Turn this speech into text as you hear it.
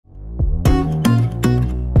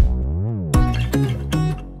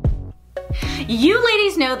You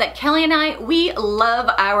ladies know that Kelly and I, we love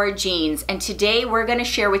our jeans, and today we're going to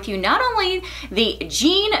share with you not only the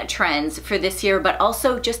jean trends for this year, but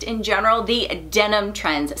also just in general the denim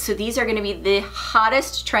trends. So these are going to be the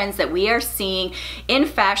hottest trends that we are seeing in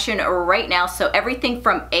fashion right now. So everything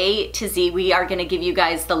from A to Z, we are going to give you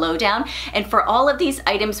guys the lowdown. And for all of these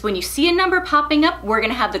items, when you see a number popping up, we're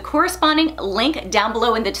going to have the corresponding link down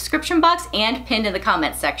below in the description box and pinned in the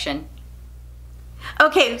comments section.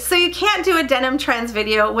 Okay, so you can't do a denim trends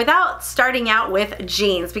video without starting out with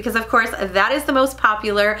jeans, because of course that is the most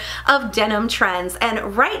popular of denim trends.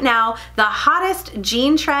 And right now the hottest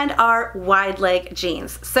jean trend are wide leg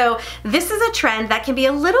jeans. So this is a trend that can be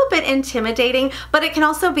a little bit intimidating, but it can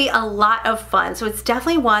also be a lot of fun. So it's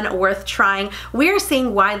definitely one worth trying. We're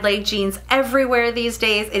seeing wide leg jeans everywhere these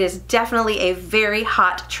days. It is definitely a very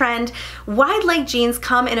hot trend. Wide leg jeans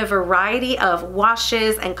come in a variety of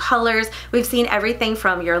washes and colors. We've seen everything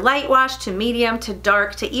from your light wash to medium to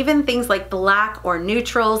dark to even things like black or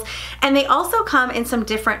neutrals, and they also come in some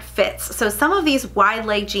different fits. So some of these wide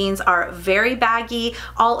leg jeans are very baggy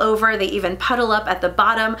all over, they even puddle up at the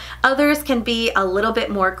bottom. Others can be a little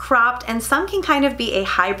bit more cropped, and some can kind of be a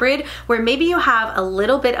hybrid where maybe you have a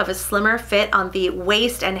little bit of a slimmer fit on the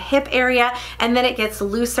waist and hip area, and then it gets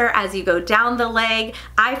looser as you go down the leg.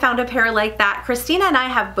 I found a pair like that. Christina and I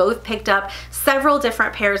have both picked up several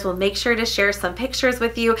different pairs. We'll make sure to share some pictures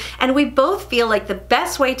with you, and we both feel like the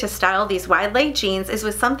best way to style these wide leg jeans is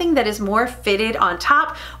with something that is more fitted on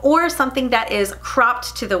top, or something that is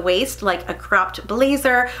cropped to the waist like a cropped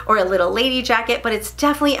blazer or a little lady jacket. But it's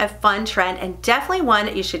definitely a fun trend and definitely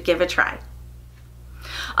one you should give a try.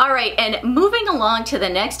 All right, and moving along to the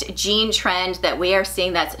next jean trend that we are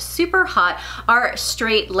seeing that's super hot are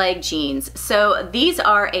straight leg jeans. So these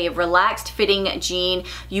are a relaxed fitting jean.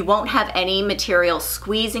 You won't have any material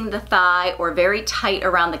squeezing the thigh or very tight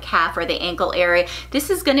around the calf or the ankle area. This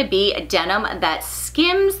is going to be a denim that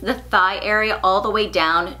skims the thigh area all the way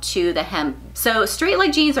down to the hem. So straight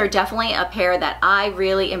leg jeans are definitely a pair that I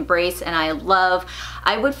really embrace and I love.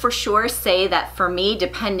 I would for sure say that for me,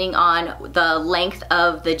 depending on the length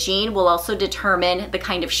of the jean, will also determine the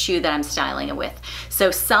kind of shoe that I'm styling it with. So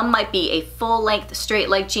some might be a full length straight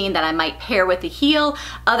leg jean that I might pair with a heel.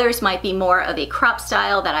 Others might be more of a crop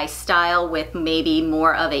style that I style with maybe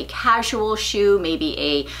more of a casual shoe, maybe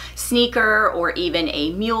a sneaker or even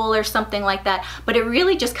a mule or something like that. But it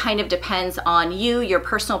really just kind of depends on you, your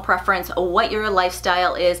personal preference, what your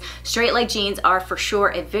lifestyle is. Straight leg jeans are for sure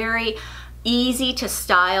a very easy to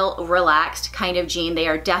style, relaxed kind of jean. They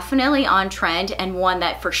are definitely on trend and one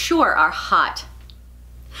that for sure are hot.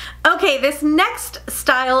 Okay, this next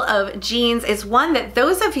style of jeans is one that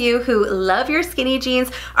those of you who love your skinny jeans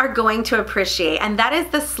are going to appreciate, and that is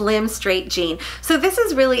the slim straight jean. So this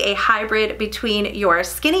is really a hybrid between your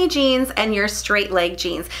skinny jeans and your straight leg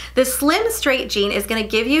jeans. The slim straight jean is going to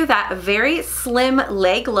give you that very slim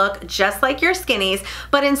leg look just like your skinnies,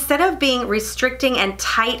 but instead of being restricting and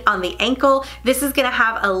tight on the ankle, this is going to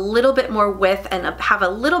have a little bit more width and have a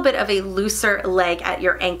little bit of a looser leg at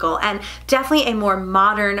your ankle, and definitely a more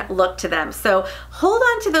modern look to them. So hold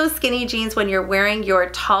on to those skinny jeans when you're wearing your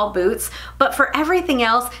tall boots, but for everything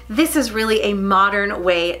else, this is really a modern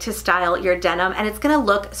way to style your denim, and it's gonna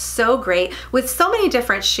look so great with so many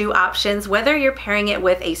different shoe options, whether you're pairing it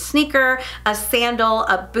with a sneaker, a sandal,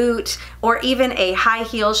 a boot, or even a high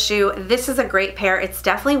heel shoe. This is a great pair. It's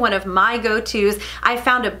definitely one of my go-tos. I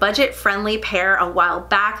found a budget-friendly pair a while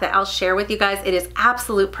back that I'll share with you guys. It is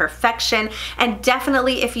absolute perfection, and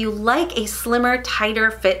definitely if you like a slimmer,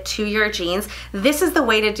 tighter fit to your jeans, this is the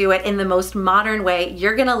way to do it in the most modern way.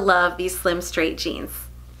 You're gonna love these slim straight jeans.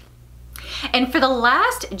 And for the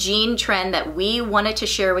last jean trend that we wanted to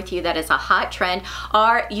share with you that is a hot trend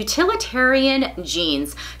are utilitarian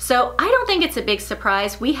jeans. So I don't think it's a big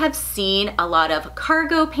surprise. We have seen a lot of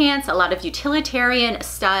cargo pants, a lot of utilitarian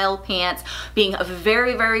style pants being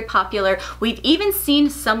very, very popular. We've even seen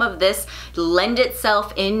some of this lend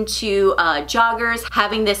itself into joggers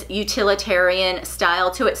having this utilitarian style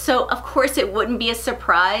to it. So of course it wouldn't be a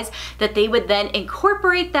surprise that they would then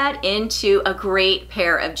incorporate that into a great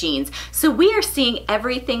pair of jeans. So we are seeing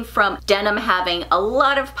everything from denim having a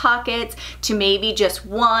lot of pockets to maybe just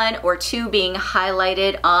one or two being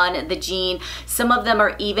highlighted on the jean. Some of them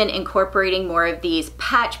are even incorporating more of these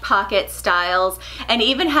patch pocket styles and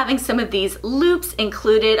even having some of these loops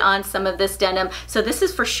included on some of this denim. So this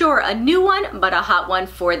is for sure a new one, but a hot one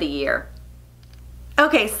for the year.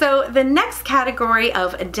 Okay, so the next category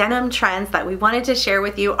of denim trends that we wanted to share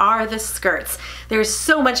with you are the skirts. There's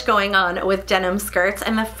so much going on with denim skirts,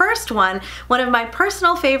 and the first one of my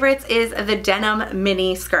personal favorites, is the denim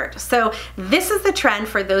mini skirt. So this is the trend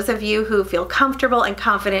for those of you who feel comfortable and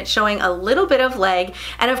confident showing a little bit of leg,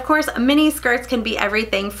 and of course mini skirts can be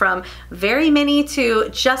everything from very mini to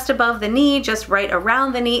just above the knee, just right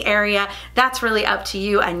around the knee area. That's really up to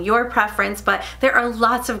you and your preference, but there are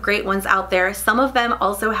lots of great ones out there. Some of them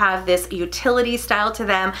also have this utility style to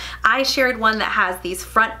them. I shared one that has these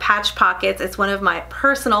front patch pockets. It's one of my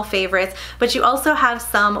personal favorites, but you also have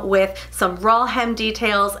some with some raw hem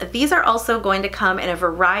details. These are also going to come in a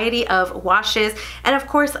variety of washes, and of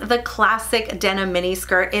course the classic denim mini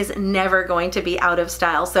skirt is never going to be out of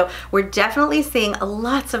style. So we're definitely seeing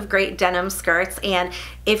lots of great denim skirts, and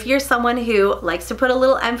if you're someone who likes to put a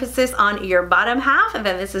little emphasis on your bottom half,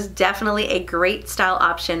 then this is definitely a great style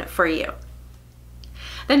option for you.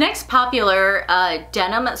 The next popular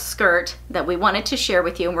denim skirt that we wanted to share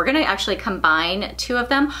with you, and we're going to actually combine two of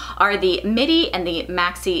them, are the midi and the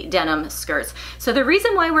maxi denim skirts. So the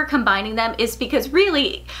reason why we're combining them is because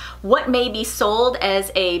really what may be sold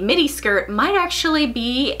as a midi skirt might actually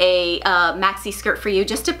be a maxi skirt for you,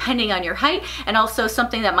 just depending on your height, and also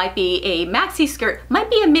something that might be a maxi skirt might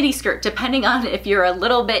be a midi skirt depending on if you're a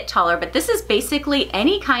little bit taller. But this is basically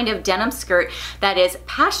any kind of denim skirt that is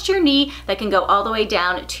past your knee that can go all the way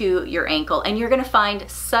down to your ankle, and you're going to find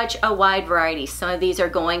such a wide variety. Some of these are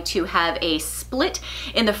going to have a split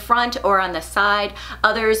in the front or on the side.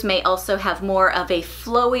 Others may also have more of a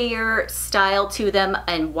flowier style to them,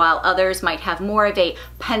 and while others might have more of a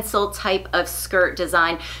pencil type of skirt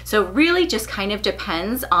design. So really just kind of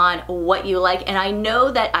depends on what you like. And I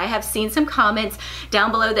know that I have seen some comments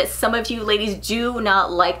down below that some of you ladies do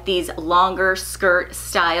not like these longer skirt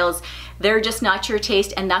styles. They're just not your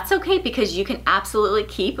taste, and that's okay, because you can absolutely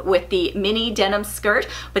keep with the mini denim skirt,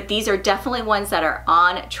 but these are definitely ones that are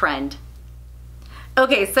on trend.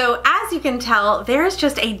 Okay, so as you can tell, there's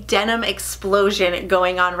just a denim explosion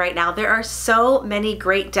going on right now. There are so many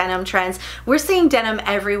great denim trends. We're seeing denim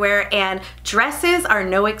everywhere, and dresses are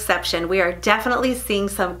no exception. We are definitely seeing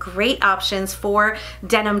some great options for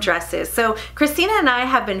denim dresses. So Christina and I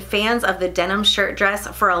have been fans of the denim shirt dress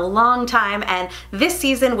for a long time, and this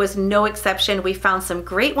season was no exception. We found some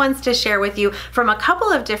great ones to share with you from a couple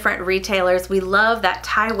of different retailers. We love that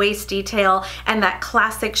tie waist detail and that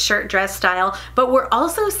classic shirt dress style, but we're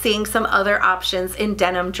also seeing some other options in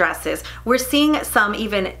denim dresses. We're seeing some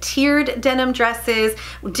even tiered denim dresses,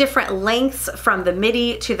 different lengths from the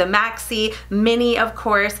midi to the maxi, mini of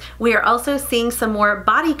course. We are also seeing some more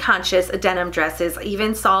body conscious denim dresses,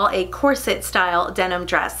 even saw a corset style denim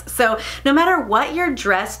dress. So no matter what your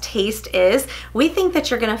dress taste is, we think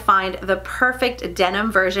that you're gonna find the perfect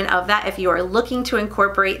denim version of that if you are looking to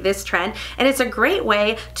incorporate this trend. And it's a great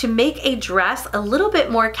way to make a dress a little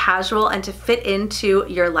bit more casual and to fit into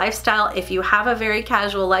your lifestyle if you have a very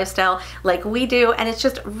casual lifestyle like we do, and it's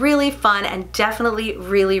just really fun and definitely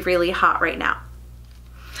really hot right now.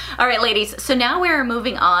 All right, ladies, so now we're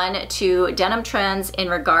moving on to denim trends in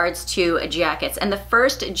regards to jackets. And the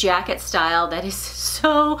first jacket style that is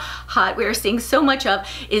so hot, we are seeing so much of,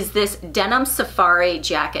 is this denim safari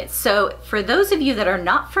jacket. So for those of you that are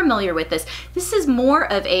not familiar with this, this is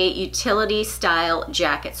more of a utility style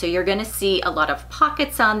jacket. So you're gonna see a lot of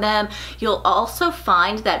pockets on them. You'll also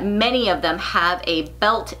find that many of them have a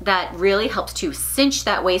belt that really helps to cinch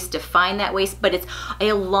that waist, define that waist, but it's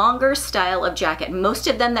a longer style of jacket. Most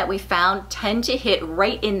of them that we found tend to hit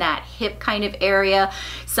right in that hip kind of area.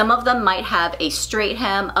 Some of them might have a straight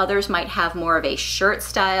hem, others might have more of a shirt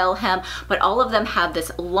style hem, but all of them have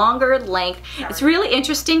this longer length. It's really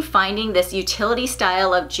interesting finding this utility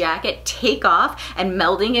style of jacket take off and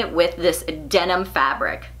melding it with this denim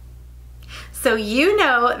fabric. So you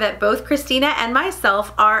know that both Christina and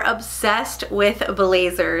myself are obsessed with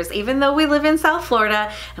blazers. Even though we live in South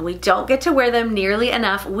Florida and we don't get to wear them nearly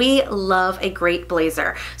enough, we love a great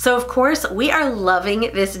blazer. So of course we are loving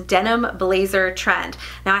this denim blazer trend.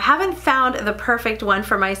 Now I haven't found the perfect one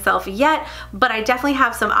for myself yet, but I definitely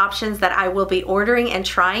have some options that I will be ordering and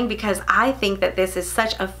trying because I think that this is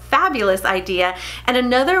such a fabulous idea and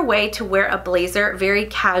another way to wear a blazer very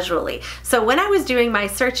casually. So when I was doing my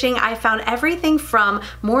searching, I found everything from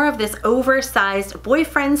more of this oversized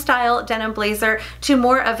boyfriend style denim blazer to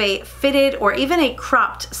more of a fitted or even a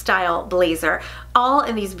cropped style blazer. all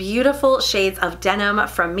in these beautiful shades of denim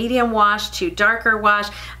from medium wash to darker wash.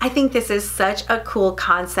 I think this is such a cool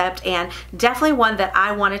concept and definitely one that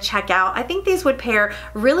I want to check out. I think these would pair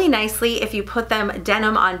really nicely if you put them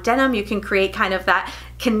denim on denim. You can create kind of that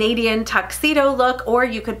Canadian tuxedo look, or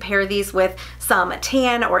you could pair these with some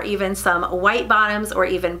tan or even some white bottoms or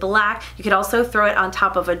even black. You could also throw it on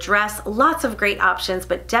top of a dress. Lots of great options,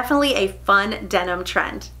 but definitely a fun denim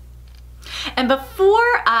trend. And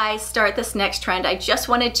before I start this next trend, I just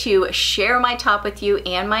wanted to share my top with you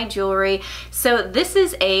and my jewelry. So this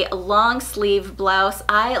is a long sleeve blouse.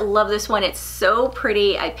 I love this one. It's so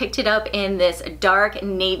pretty. I picked it up in this dark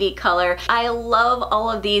navy color. I love all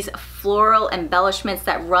of these floral embellishments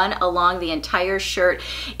that run along the entire shirt.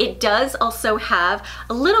 It does also have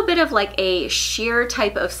a little bit of like a sheer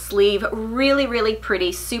type of sleeve. Really, really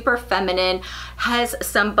pretty, super feminine. Has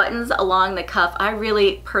some buttons along the cuff. I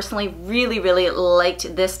really personally really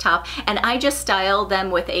liked this top, and I just styled them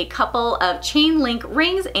with a couple of chain link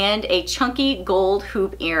rings and a chunky gold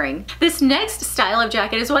hoop earring. This next style of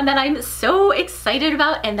jacket is one that I'm so excited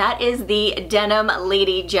about, and that is the denim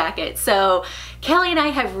lady jacket. So Kelly and I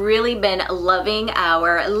have really been loving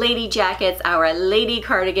our lady jackets, our lady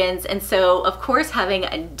cardigans, and so of course having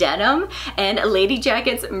a denim and lady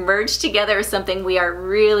jackets merged together is something we are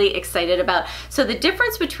really excited about. So the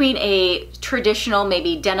difference between a traditional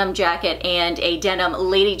maybe denim jacket and a denim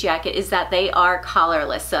lady jacket is that they are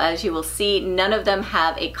collarless. So as you will see, none of them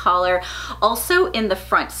have a collar. Also in the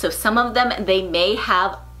front, so some of them, they may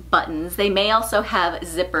have buttons. They may also have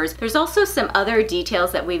zippers. There's also some other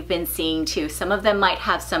details that we've been seeing too. Some of them might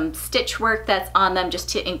have some stitch work that's on them just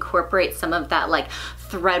to incorporate some of that like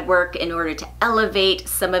thread work in order to elevate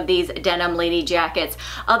some of these denim lady jackets.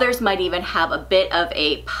 Others might even have a bit of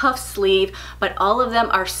a puff sleeve, but all of them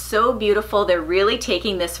are so beautiful. They're really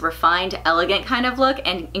taking this refined, elegant kind of look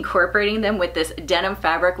and incorporating them with this denim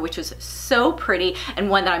fabric, which is so pretty and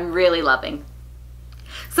one that I'm really loving.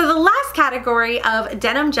 So the last category of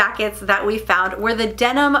denim jackets that we found were the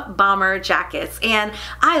denim bomber jackets, and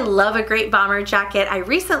I love a great bomber jacket. I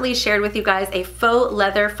recently shared with you guys a faux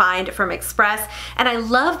leather find from Express, and I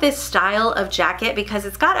love this style of jacket because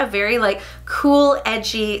it's got a very like cool,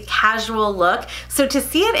 edgy, casual look. So to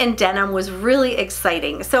see it in denim was really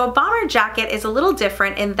exciting. So a bomber jacket is a little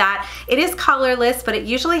different in that it is collarless, but it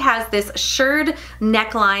usually has this shirred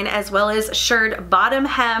neckline as well as shirred bottom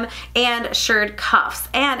hem and shirred cuffs.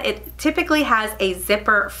 And it typically has a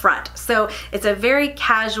zipper front. So it's a very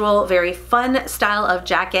casual, very fun style of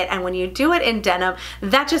jacket. And when you do it in denim,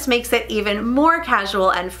 that just makes it even more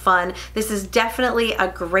casual and fun. This is definitely a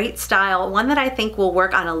great style, one that I think will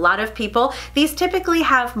work on a lot of people. These typically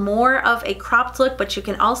have more of a cropped look, but you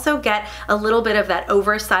can also get a little bit of that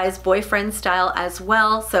oversized boyfriend style as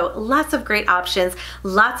well. So lots of great options,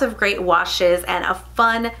 lots of great washes, and a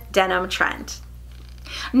fun denim trend.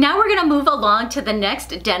 Now we're gonna move along to the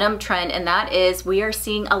next denim trend, and that is we are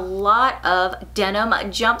seeing a lot of denim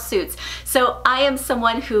jumpsuits. So I am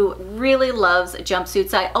someone who really loves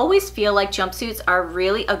jumpsuits. I always feel like jumpsuits are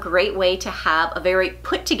really a great way to have a very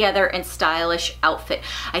put together and stylish outfit.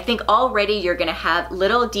 I think already you're gonna have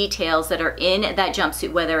little details that are in that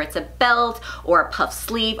jumpsuit, whether it's a belt or a puff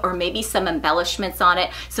sleeve or maybe some embellishments on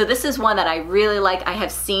it. So this is one that I really like. I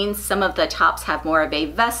have seen some of the tops have more of a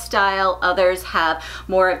vest style, others have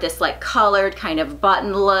more of this like collared kind of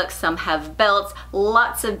button look, some have belts,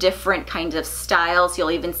 lots of different kinds of styles. You'll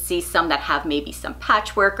even see some that have maybe some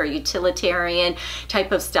patchwork or utilitarian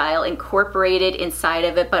type of style incorporated inside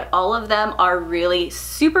of it, but all of them are really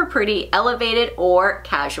super pretty, elevated or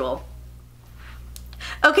casual.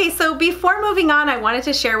 Okay, so before moving on, I wanted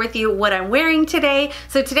to share with you what I'm wearing today.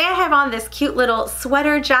 So today I have on this cute little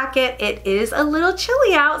sweater jacket. It is a little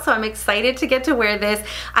chilly out, so I'm excited to get to wear this.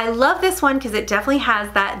 I love this one because it definitely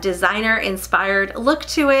has that designer inspired look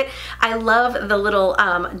to it. I love the little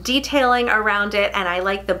detailing around it, and I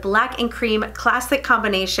like the black and cream classic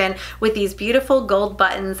combination with these beautiful gold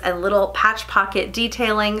buttons and little patch pocket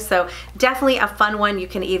detailing. So definitely a fun one. You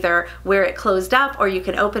can either wear it closed up or you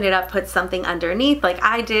can open it up, put something underneath like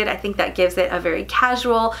I did. I think that gives it a very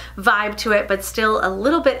casual vibe to it, but still a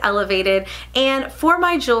little bit elevated. And for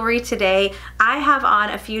my jewelry today, I have on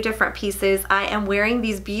a few different pieces. I am wearing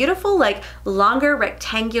these beautiful like longer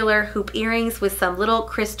rectangular hoop earrings with some little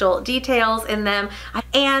crystal details in them.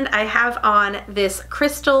 And I have on this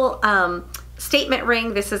crystal statement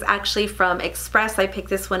ring. This is actually from Express. I picked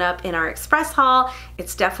this one up in our Express haul.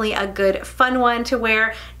 It's definitely a good fun one to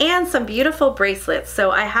wear, and some beautiful bracelets.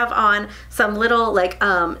 So I have on some little like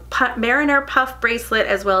mariner puff bracelet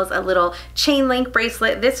as well as a little chain link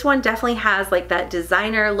bracelet. This one definitely has like that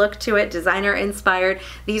designer look to it, designer inspired.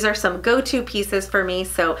 These are some go-to pieces for me,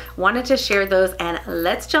 so wanted to share those, and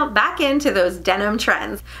let's jump back into those denim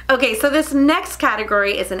trends. Okay, so this next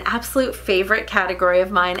category is an absolute favorite category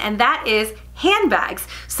of mine, and that is handbags.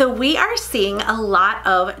 So we are seeing a lot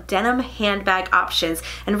of denim handbag options,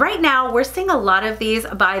 and right now we're seeing a lot of these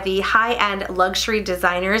by the high-end luxury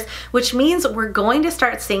designers, which means we're going to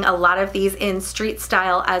start seeing a lot of these in street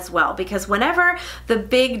style as well, because whenever the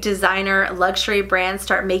big designer luxury brands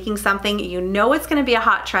start making something, you know it's going to be a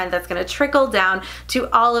hot trend that's going to trickle down to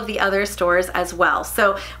all of the other stores as well.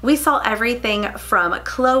 So we saw everything from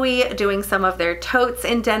Chloe doing some of their totes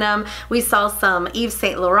in denim. We saw some Yves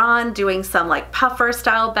Saint Laurent doing some like puffer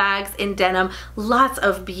style bags in denim. Lots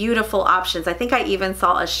of beautiful options. I think I even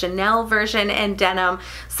saw a Chanel version in denim.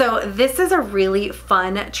 So this is a really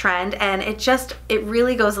fun trend, and it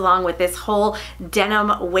really goes along with this whole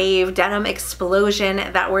denim wave, denim explosion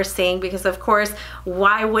that we're seeing, because of course,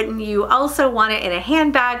 why wouldn't you also want it in a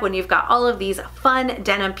handbag when you've got all of these fun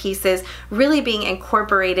denim pieces really being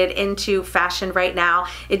incorporated into fashion right now?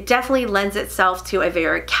 It definitely lends itself to a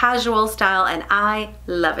very casual style, and I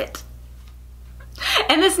love it.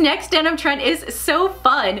 And this next denim trend is so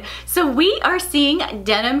fun. So we are seeing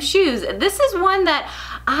denim shoes. This is one that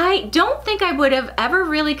I don't think I would have ever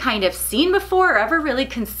really kind of seen before or ever really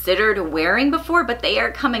considered wearing before, but they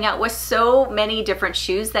are coming out with so many different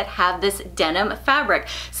shoes that have this denim fabric.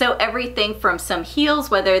 So everything from some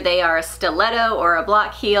heels, whether they are a stiletto or a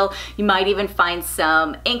block heel, you might even find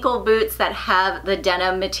some ankle boots that have the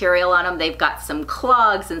denim material on them. They've got some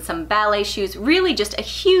clogs and some ballet shoes, really just a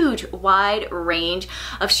huge wide range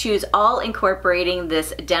of shoes all incorporating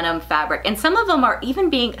this denim fabric. And some of them are even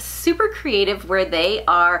being super creative where they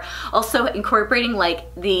are also incorporating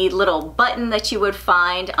like the little button that you would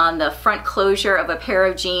find on the front closure of a pair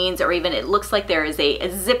of jeans, or even it looks like there is a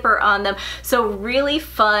zipper on them. So really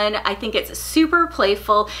fun. I think it's super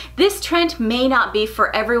playful. This trend may not be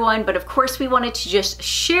for everyone, but of course we wanted to just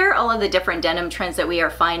share all of the different denim trends that we are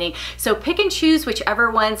finding. So pick and choose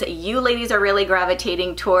whichever ones you ladies are really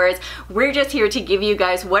gravitating towards. We're just here to give you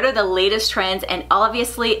guys what are the latest trends, and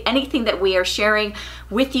obviously anything that we are sharing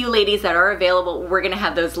with you ladies that are available, we're gonna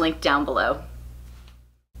have those linked down below.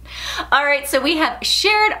 All right, so we have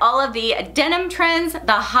shared all of the denim trends,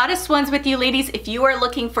 the hottest ones with you ladies. If you are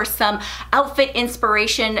looking for some outfit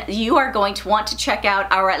inspiration, you are going to want to check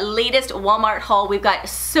out our latest Walmart haul. We've got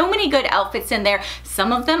so many good outfits in there,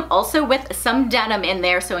 some of them also with some denim in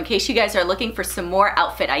there, so in case you guys are looking for some more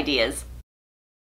outfit ideas.